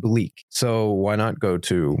perspective is bleak. So why not go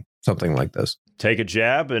to something like this? Take a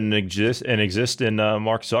jab and exist in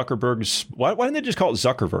Mark Zuckerberg's. Why didn't they just call it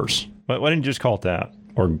Zuckerverse? Why didn't you just call it that,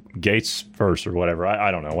 or Gates verse, or whatever? I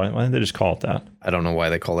don't know. Why didn't they just call it that? I don't know why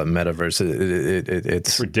they call it metaverse.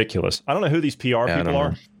 It's ridiculous. I don't know who these PR people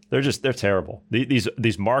are. They're terrible.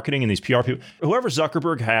 These marketing and these PR people. Whoever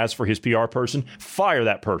Zuckerberg has for his PR person, fire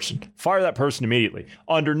that person. Fire that person immediately.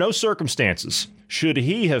 Under no circumstances should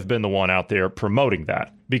he have been the one out there promoting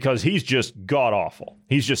that, because he's just god awful.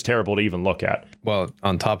 He's just terrible to even look at. Well,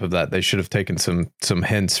 on top of that, they should have taken some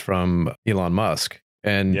hints from Elon Musk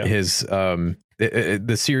and his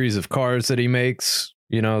the series of cars that he makes.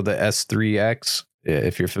 The S3X.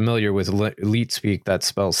 If you're familiar with elite speak, that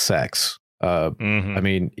spells sex. I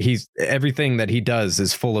mean, everything that he does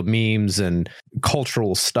is full of memes and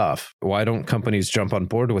cultural stuff. Why don't companies jump on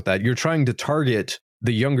board with that? You're trying to target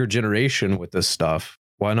the younger generation with this stuff.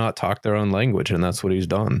 Why not talk their own language? And that's what he's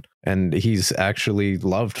done. And he's actually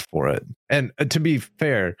loved for it. And to be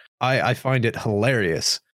fair, I find it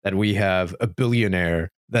hilarious that we have a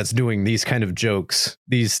billionaire that's doing these kind of jokes,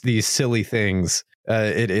 these silly things.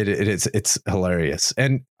 It's hilarious.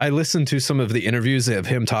 And I listened to some of the interviews of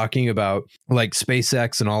him talking about like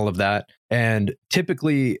SpaceX and all of that. And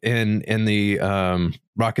typically in the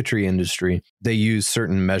rocketry industry, they use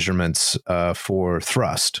certain measurements for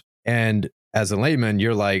thrust. And as a layman,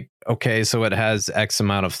 you're like, okay, so it has X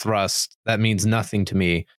amount of thrust. That means nothing to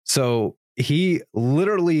me. So he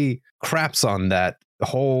literally craps on that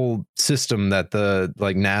whole system that the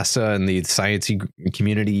like NASA and the sciencey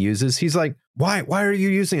community uses. He's like, why are you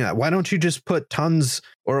using that? Why don't you just put tons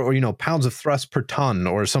or pounds of thrust per ton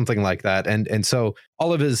or something like that? And so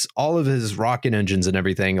all of his rocket engines and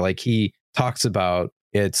everything, like he talks about,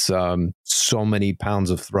 it's so many pounds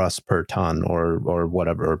of thrust per ton or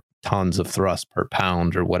whatever, tons of thrust per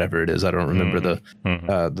pound or whatever it is. I don't remember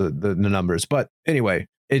the numbers, but anyway,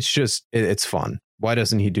 it's just it's fun. Why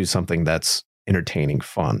doesn't he do something that's entertaining,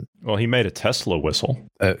 fun? Well, he made a Tesla whistle.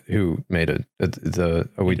 Who made it?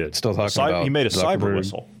 Are we still talking about? He made a cyber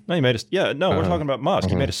whistle. No, he made a. We're talking about Musk.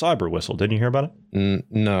 He made a cyber whistle. Didn't you hear about it?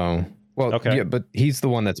 No. Well, okay. Yeah, but he's the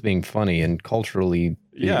one that's being funny and culturally,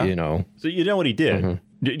 So you know what he did? Mm-hmm.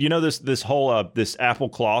 You know this whole this Apple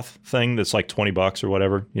cloth thing that's like $20 or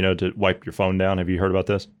whatever, to wipe your phone down. Have you heard about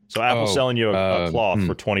this? So Apple's selling you a cloth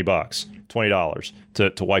for $20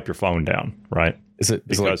 to wipe your phone down, right? Is it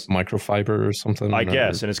like microfiber or something? I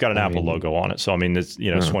guess, and it's got an Apple logo on it. So I mean, it's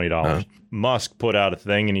 $20. Musk put out a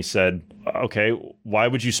thing and he said, okay, why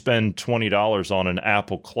would you spend $20 on an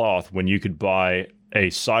Apple cloth when you could buy a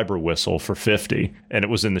cyber whistle for $50? And it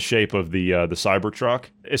was in the shape of the Cybertruck.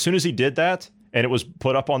 As soon as he did that, and it was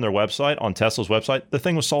put up on their website, on Tesla's website, the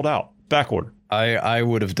thing was sold out, back order. I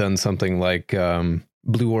would have done something like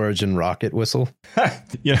Blue Origin rocket whistle.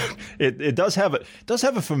 It does have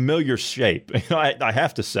a familiar shape. I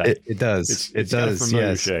have to say it does. It's got a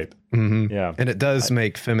familiar shape. Mm-hmm. Yeah, and it does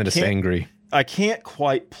make Feminist angry. I can't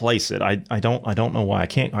quite place it. I don't know why. I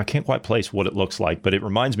can't quite place what it looks like, but it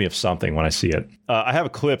reminds me of something when I see it. I have a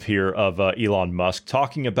clip here of Elon Musk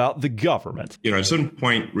talking about the government. At a certain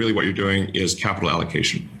point, really what you're doing is capital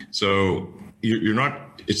allocation. So you're not.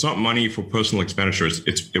 It's not money for personal expenditures.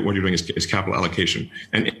 What you're doing is capital allocation,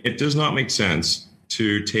 and it does not make sense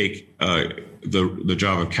to take the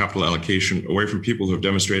job of capital allocation away from people who have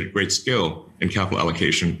demonstrated great skill in capital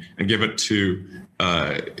allocation and give it to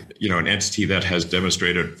an entity that has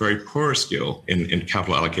demonstrated very poor skill in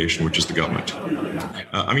capital allocation, which is the government.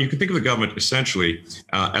 You can think of the government essentially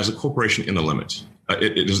as a corporation in the limit.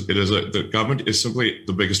 The government is simply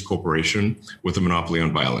the biggest corporation with a monopoly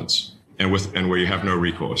on violence and where you have no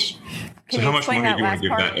recourse. So how much money do you want to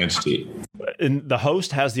give that entity? And the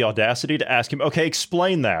host has the audacity to ask him, okay,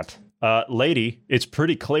 explain that. Lady, it's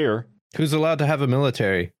pretty clear. Who's allowed to have a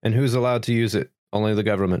military and who's allowed to use it? Only the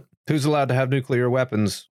government. Who's allowed to have nuclear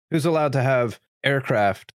weapons? Who's allowed to have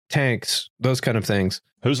aircraft, tanks, those kind of things?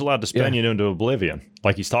 Who's allowed to spin you into oblivion,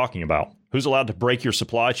 like he's talking about? Who's allowed to break your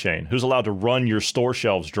supply chain? Who's allowed to run your store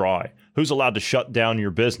shelves dry? Who's allowed to shut down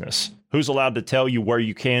your business? Who's allowed to tell you where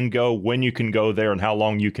you can go, when you can go there, and how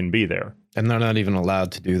long you can be there? And they're not even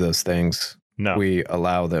allowed to do those things. No, we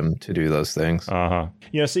allow them to do those things.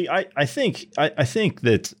 See, I think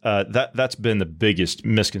that that's been the biggest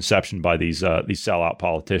misconception by these sellout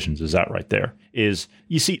politicians. Is that right there? Is,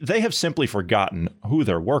 you see, they have simply forgotten who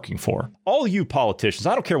they're working for. All you politicians,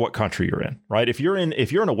 I don't care what country you're in, right? If you're in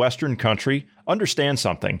a Western country, understand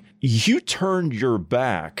something. You turned your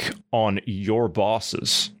back on your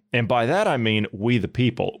bosses, and by that I mean we the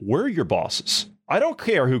people. We're your bosses. I don't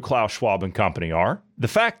care who Klaus Schwab and company are. The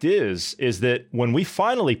fact is that when we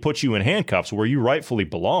finally put you in handcuffs where you rightfully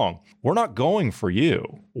belong, we're not going for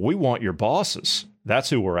you. We want your bosses. That's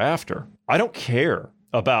who we're after. I don't care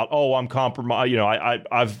about, I'm compromised.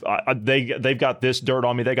 They've got this dirt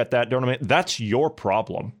on me. They got that dirt on me. That's your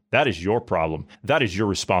problem. That is your problem. That is your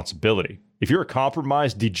responsibility. If you're a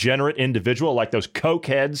compromised, degenerate individual like those coke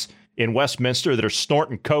heads in Westminster that are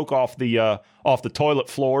snorting coke off the toilet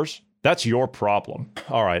floors, that's your problem.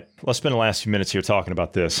 All right, let's spend the last few minutes here talking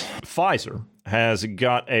about this. Pfizer has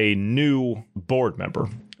got a new board member,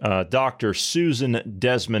 Dr. Susan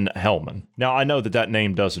Desmond-Hellmann. Now, I know that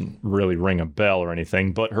name doesn't really ring a bell or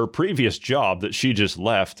anything, but her previous job that she just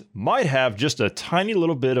left might have just a tiny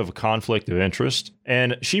little bit of a conflict of interest.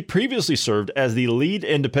 And she previously served as the lead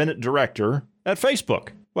independent director at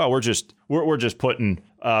Facebook. Well, we're just putting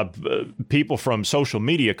people from social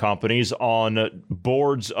media companies on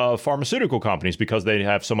boards of pharmaceutical companies because they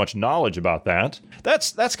have so much knowledge about that.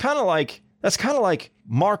 That's kind of like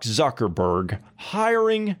Mark Zuckerberg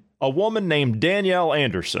hiring a woman named Danielle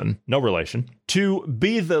Anderson, no relation, to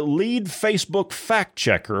be the lead Facebook fact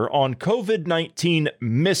checker on COVID-19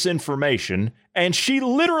 misinformation, and she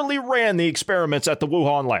literally ran the experiments at the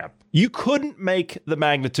Wuhan lab. You couldn't make the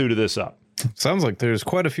magnitude of this up. Sounds like there's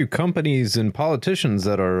quite a few companies and politicians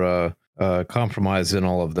that are compromised in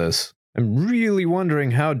all of this. I'm really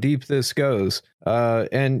wondering how deep this goes.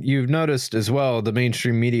 And you've noticed as well, the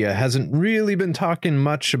mainstream media hasn't really been talking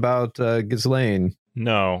much about Ghislaine.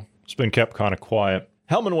 No, it's been kept kind of quiet.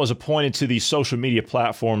 Hellman was appointed to the social media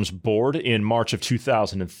platform's board in March of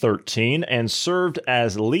 2013 and served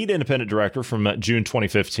as lead independent director from June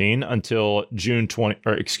 2015 until from June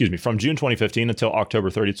 2015 until October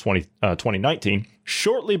 30th, 2019,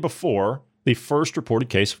 shortly before the first reported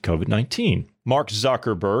case of COVID-19. Mark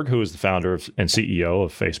Zuckerberg, who is the founder and CEO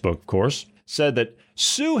of Facebook, of course, said that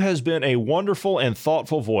Sue has been a wonderful and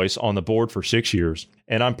thoughtful voice on the board for 6 years,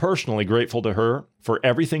 and I'm personally grateful to her for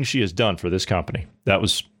everything she has done for this company. That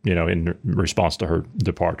was, in response to her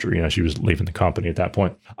departure. She was leaving the company at that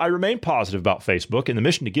point. I remain positive about Facebook and the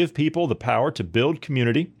mission to give people the power to build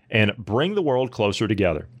community and bring the world closer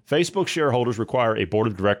together. Facebook shareholders require a board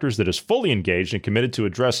of directors that is fully engaged and committed to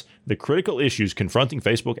address the critical issues confronting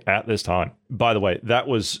Facebook at this time. By the way, that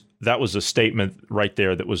was a statement right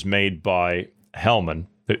there that was made by Hellman,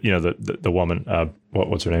 the woman,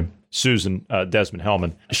 what's her name? Susan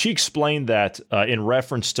Desmond-Hellman. She explained that in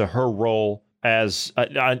reference to her role as,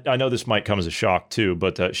 I know this might come as a shock too,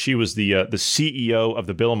 but she was the CEO of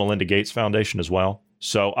the Bill and Melinda Gates Foundation as well.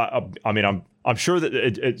 So, I'm sure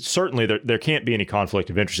that certainly there can't be any conflict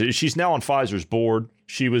of interest. She's now on Pfizer's board.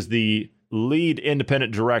 She was the lead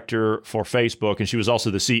independent director for Facebook, and she was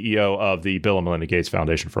also the CEO of the Bill and Melinda Gates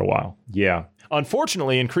Foundation for a while. Yeah.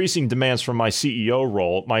 Unfortunately, increasing demands from my CEO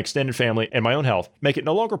role, my extended family, and my own health make it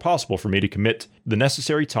no longer possible for me to commit the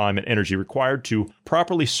necessary time and energy required to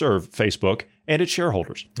properly serve Facebook and its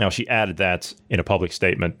shareholders. Now, she added that in a public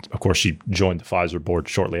statement. Of course, she joined the Pfizer board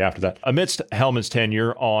shortly after that. Amidst Hellman's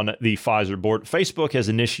tenure on the Pfizer board, Facebook has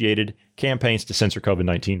initiated campaigns to censor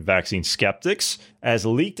COVID-19 vaccine skeptics, as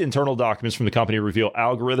leaked internal documents from the company reveal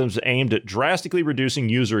algorithms aimed at drastically reducing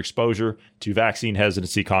user exposure to vaccine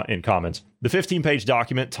hesitancy in comments. The 15-page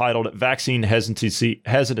document titled Vaccine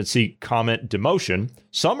Hesitancy Comment Demotion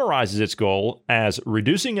summarizes its goal as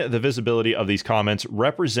reducing the visibility of these comments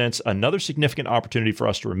represents another significant opportunity for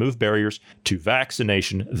us to remove barriers to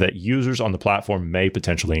vaccination that users on the platform may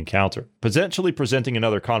potentially encounter. Potentially presenting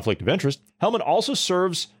another conflict of interest, Hellman also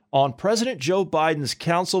serves on President Joe Biden's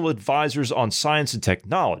Council of Advisors on Science and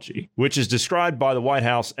Technology, which is described by the White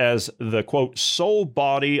House as the, quote, sole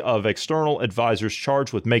body of external advisors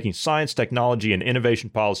charged with making science, technology, and innovation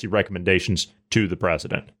policy recommendations to the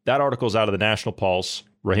president. That article is out of the National Pulse.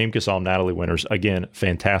 Raheem Kassam, Natalie Winters. Again,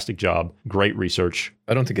 fantastic job. Great research.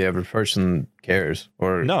 I don't think the average person cares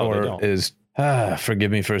or they don't. Is,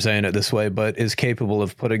 forgive me for saying it this way, but is capable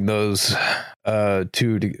of putting those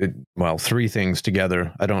three things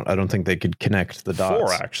together. I don't think they could connect the dots.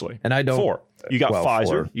 Four, actually. And I don't. Four. You got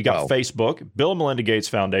Pfizer, you got Facebook, Bill and Melinda Gates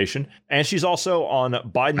Foundation, and she's also on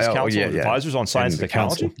Biden's Council of Advisors on Science and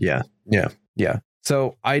Technology. Yeah.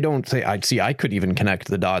 So I don't say I could even connect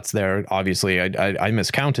the dots there. Obviously, I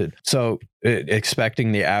miscounted. So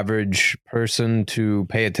expecting the average person to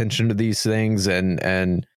pay attention to these things,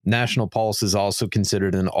 and National Pulse is also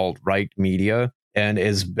considered an alt-right media and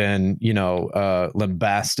has been,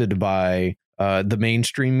 lambasted by the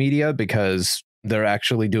mainstream media because they're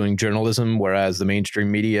actually doing journalism, whereas the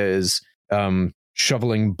mainstream media is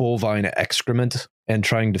shoveling bovine excrement and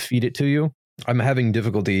trying to feed it to you. I'm having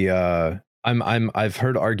difficulty. I've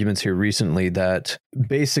heard arguments here recently that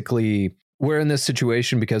basically we're in this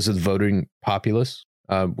situation because of the voting populace.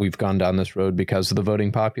 We've gone down this road because of the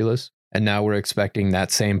voting populace, and now we're expecting that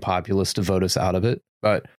same populace to vote us out of it.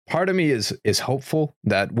 But part of me is hopeful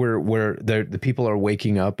that the people are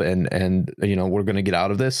waking up and we're going to get out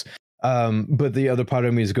of this. But the other part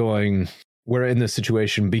of me is going, we're in this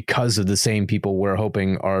situation because of the same people we're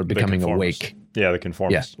hoping are becoming awake. Yeah, the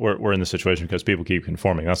conformists. Yeah. We're in this situation because people keep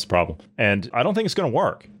conforming. That's the problem. And I don't think it's going to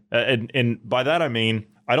work. And by that, I mean,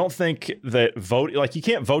 I don't think that you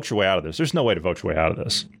can't vote your way out of this. There's no way to vote your way out of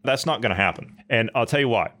this. That's not going to happen. And I'll tell you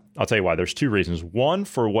why. There's two reasons. One,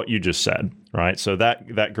 for what you just said, right? So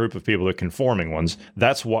that group of people, the conforming ones,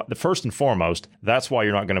 that's what, the first and foremost, that's why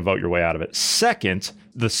you're not going to vote your way out of it. Second,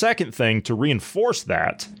 the second thing to reinforce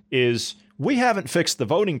that is we haven't fixed the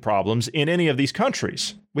voting problems in any of these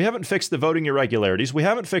countries. We haven't fixed the voting irregularities. We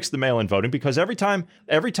haven't fixed the mail-in voting, because every time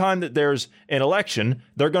that there's an election,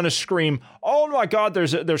 they're going to scream, "Oh my God,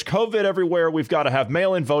 there's COVID everywhere. We've got to have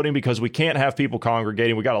mail-in voting because we can't have people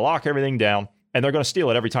congregating. We got to lock everything down." And they're going to steal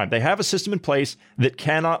it every time. They have a system in place that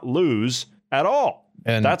cannot lose at all.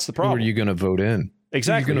 And that's the problem. Who are you going to vote in?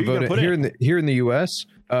 Exactly. You're going to vote in. Here in the U.S.,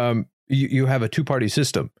 you have a two-party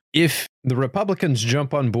system. If the Republicans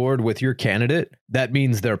jump on board with your candidate, that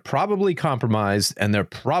means they're probably compromised and they're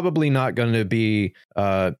probably not going to be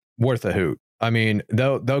worth a hoot. I mean,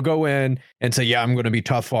 they'll go in and say, "Yeah, I'm going to be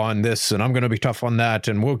tough on this and I'm going to be tough on that,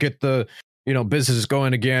 and we'll get the business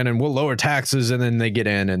going again, and we'll lower taxes," and then they get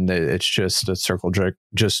in and it's just a circle jerk,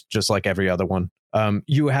 just like every other one.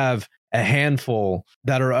 You have a handful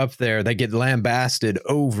that are up there that get lambasted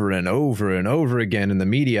over and over and over again in the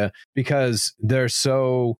media because they're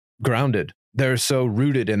so grounded. They're so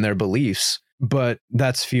rooted in their beliefs, but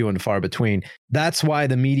that's few and far between. That's why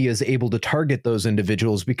the media is able to target those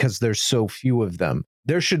individuals, because there's so few of them.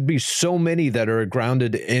 There should be so many that are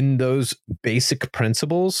grounded in those basic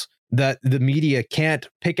principles that the media can't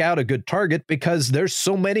pick out a good target because there's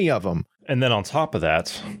so many of them. And then on top of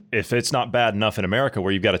that, if it's not bad enough in America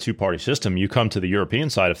where you've got a two-party system, you come to the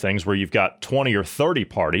European side of things where you've got 20 or 30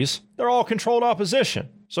 parties. They're all controlled opposition.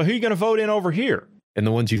 So who are you going to vote in over here? And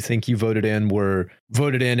the ones you think you voted in were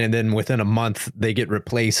voted in, and then within a month, they get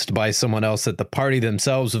replaced by someone else that the party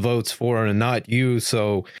themselves votes for and not you.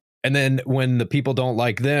 So, and then when the people don't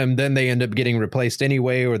like them, then they end up getting replaced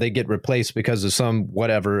anyway, or they get replaced because of some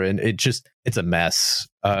whatever. And it's a mess.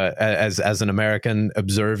 As an American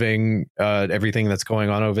observing everything that's going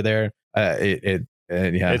on over there, I'm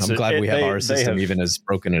glad we have our system, even as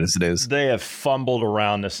broken as it is. They have fumbled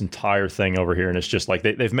around this entire thing over here, and it's just like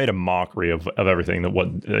they've made a mockery of everything that what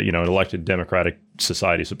an elected democratic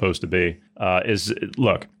society is supposed to be.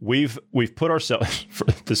 Look, we've put ourselves, for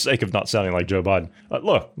the sake of not sounding like Joe Biden,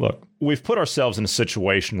 look, we've put ourselves in a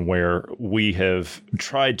situation where we have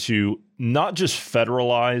tried to not just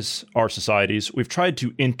federalize our societies, we've tried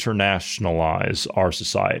to internationalize our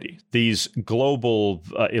society. These global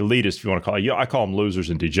elitists, if you want to call it, I call them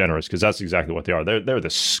losers and degenerates, because that's exactly what they are. They're the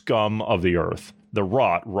scum of the earth. The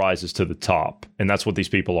rot rises to the top, and that's what these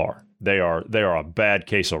people are. They are a bad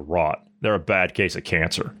case of rot. They're a bad case of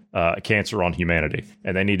cancer, cancer on humanity,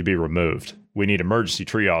 and they need to be removed. We need emergency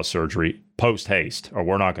triage surgery post haste, or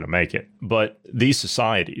we're not going to make it. But these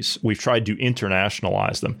societies, we've tried to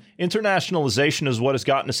internationalize them. Internationalization is what has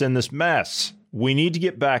gotten us in this mess. We need to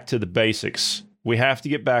get back to the basics. We have to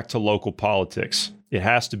get back to local politics. It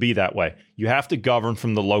has to be that way. You have to govern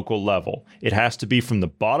from the local level. It has to be from the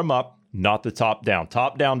bottom up, not the top down.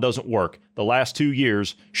 Top down doesn't work. The last 2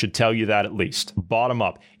 years should tell you that at least. Bottom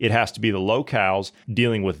up. It has to be the locales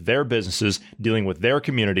dealing with their businesses, dealing with their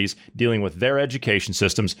communities, dealing with their education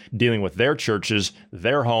systems, dealing with their churches,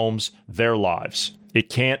 their homes, their lives. It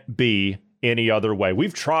can't be any other way.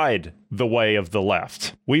 We've tried the way of the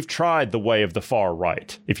left. We've tried the way of the far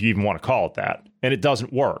right, if you even want to call it that, and it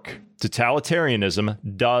doesn't work.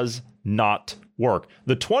 Totalitarianism does not work.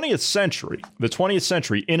 The 20th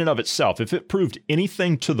century in and of itself, if it proved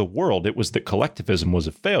anything to the world, it was that collectivism was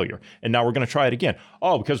a failure. And now we're going to try it again.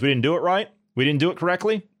 Oh, because we didn't do it right? We didn't do it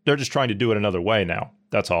correctly? They're just trying to do it another way now.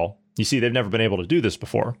 That's all. You see, they've never been able to do this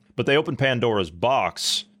before. But they opened Pandora's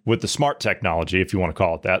box with the smart technology, if you want to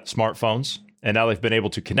call it that, smartphones. And now they've been able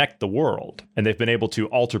to connect the world, and they've been able to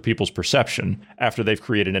alter people's perception after they've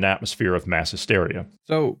created an atmosphere of mass hysteria.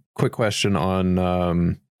 So, quick question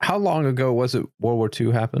on how long ago was it World War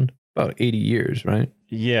II happened? About 80 years, right?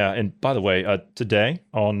 Yeah. And by the way, today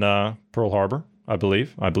on Pearl Harbor, I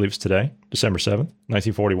believe it's today, December 7th,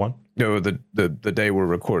 1941. No, the day we're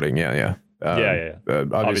recording. Yeah.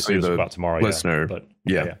 Obviously, it's about tomorrow. Listener. But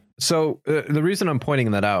yeah. So the reason I'm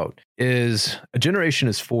pointing that out is a generation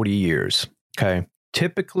is 40 years. Okay.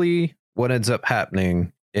 Typically, what ends up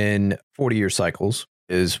happening in 40-year cycles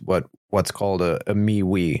is what's called a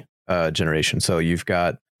me-we generation. So you've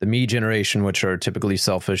got the me generation, which are typically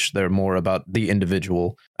selfish. They're more about the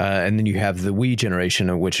individual. And then you have the we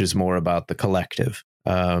generation, which is more about the collective.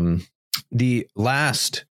 The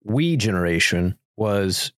last we generation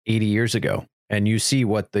was 80 years ago. And you see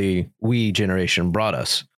what the we generation brought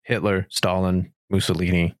us. Hitler, Stalin,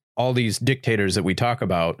 Mussolini, all these dictators that we talk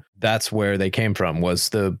about, that's where they came from, was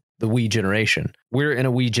the we generation. We're in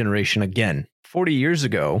a we generation again. 40 years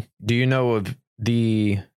ago, do you know of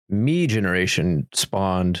the me generation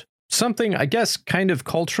spawned something, I guess, kind of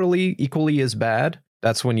culturally equally as bad?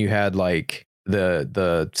 That's when you had like the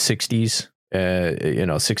 60s, 60s,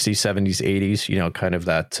 70s, 80s, kind of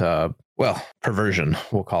that, well, perversion,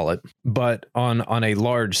 we'll call it. But on a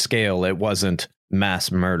large scale, it wasn't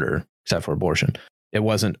mass murder, except for abortion. It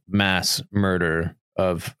wasn't mass murder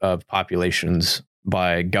of populations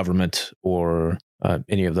by government or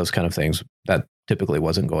any of those kind of things. That typically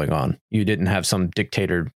wasn't going on. You didn't have some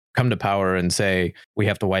dictator come to power and say, we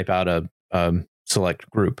have to wipe out a select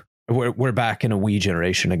group. We're back in a we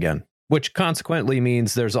generation again, which consequently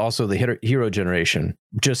means there's also the hero generation.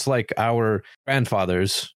 Just like our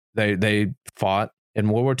grandfathers, they fought in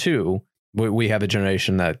World War II. We have a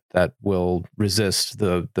generation that will resist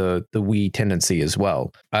the we tendency as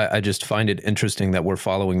well. I just find it interesting that we're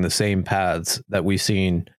following the same paths that we've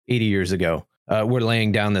seen 80 years ago. We're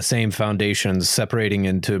laying down the same foundations, separating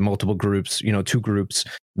into multiple groups, two groups,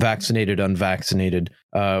 vaccinated, unvaccinated.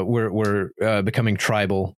 We're becoming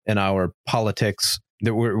tribal in our politics.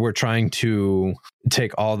 That we're trying to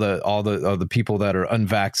take all the people that are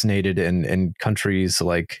unvaccinated in countries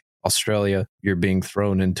like Australia. You're being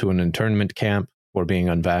thrown into an internment camp for being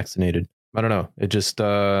unvaccinated. I don't know. It just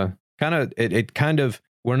we're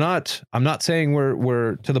not. I'm not saying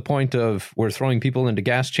we're to the point of we're throwing people into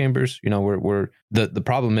gas chambers. We're the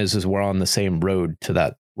problem is we're on the same road to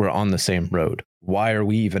that. We're on the same road. Why are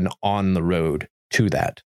we even on the road to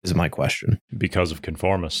that? Is my question. Because of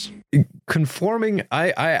conformists. Conforming,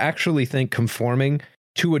 I actually think conforming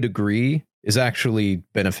to a degree is actually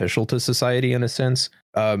beneficial to society in a sense.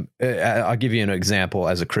 I'll give you an example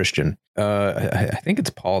as a Christian. I think it's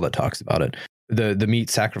Paul that talks about it. The meat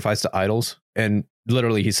sacrificed to idols. And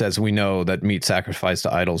literally he says, we know that meat sacrificed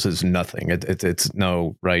to idols is nothing. It's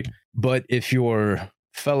no, right? But if your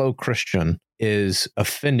fellow Christian is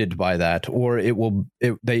offended by that, or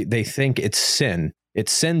they think it's sin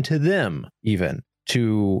to them even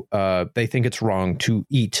to, they think it's wrong to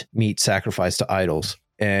eat meat sacrificed to idols.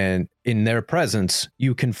 And in their presence,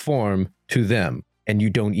 you conform to them and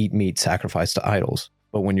you don't eat meat sacrificed to idols.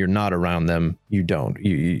 But when you're not around them, you don't.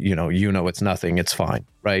 You know it's nothing. It's fine,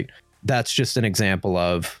 right? That's just an example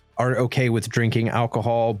of are okay with drinking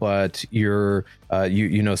alcohol, but you're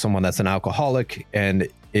someone that's an alcoholic, and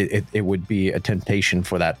it would be a temptation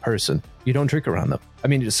for that person. You don't drink around them. I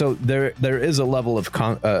mean, so there is a level of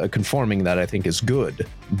conforming that I think is good,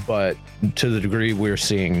 but to the degree we're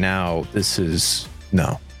seeing now, this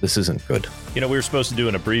isn't good. We were supposed to do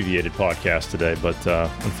an abbreviated podcast today, but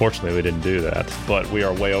unfortunately we didn't do that. But we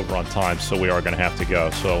are way over on time, so we are going to have to go.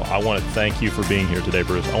 So I want to thank you for being here today,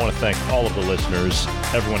 Bruce. I want to thank all of the listeners.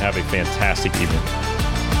 Everyone have a fantastic evening.